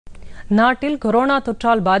நாட்டில் கொரோனா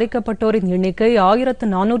தொற்றால் பாதிக்கப்பட்டோரின் எண்ணிக்கை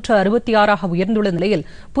 1466 உயர்ந்துள்ள நிலையில்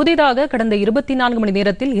புதிதாக கடந்த 24 மணி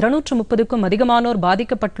நேரத்தில் 230க்கும் அதிகமானோர்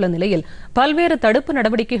பாதிக்கப்பட்டுள்ள நிலையில் பல்வேறு தடுப்பு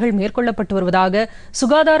நடவடிக்கைகள் மேற்கொள்ளப்பட்டு வருவதாக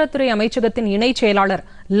சுகாதாரத்துறை அமைச்சகத்தின் இணைச் செயலாளர்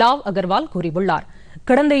லாவ் அகர்வால் கூறியுள்ளார்.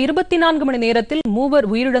 கடந்த 24 மணி நேரத்தில் 3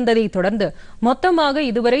 உயிரிழந்ததை தொடர்ந்து மொத்தமாக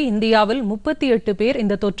இதுவரை இந்தியாவில் 38 பேர்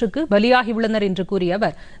இந்த தொற்றுக்கு பலியாகியுள்ளனர் என்று கூறிய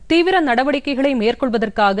அவர், தீவிர நடவடிக்கைகளை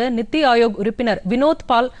மேற்கொள்வதற்காக நித்தி ஆயோக் உறுப்பினர் வினோத்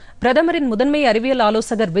பால், பிரதமரின் முதன்மை அறிவியல்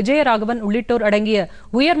ஆலோசகர் விஜயராகவன் உள்ளிட்டோர் அடங்கிய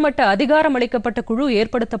உயர்மட்ட அதிகாரமளிக்கப்பட்ட குழு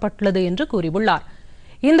ஏற்படுத்தப்பட்டுள்ளது என்று கூறியுள்ளார்.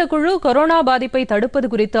 இந்த குழு கொரோனா பாதிப்பை தடுப்பது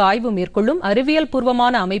குறித்து ஆய்வு மேற்கொள்ளும் அறிவியல்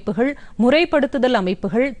பூர்வமான அமைப்புகள், முறைப்படுத்துதல்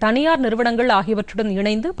அமைப்புகள், தனியார் நிறுவனங்கள் ஆகியவற்றுடன்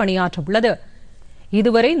இணைந்து பணியாற்ற உள்ளது.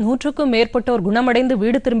 இதுவரை 100க்கும் மேற்பட்டோர் குணமடைந்து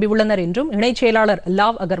வீடு திரும்பியுள்ளனர் என்றும் இணைச் செயலாளர்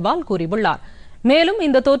லாவ் அகர்வால் கூறியுள்ளார். மேலும்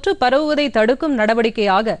இந்த தொற்று பரவுவதை தடுக்கும்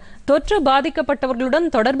நடவடிக்கையாக தொற்று பாதிக்கப்பட்டவர்களுடன்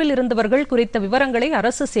தொடர்பில் இருந்தவர்கள் குறித்த விவரங்களை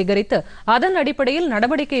அரசு சேகரித்து அதன் அடிப்படையில்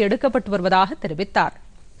நடவடிக்கை எடுக்கப்பட்டு வருவதாக தெரிவித்தார்.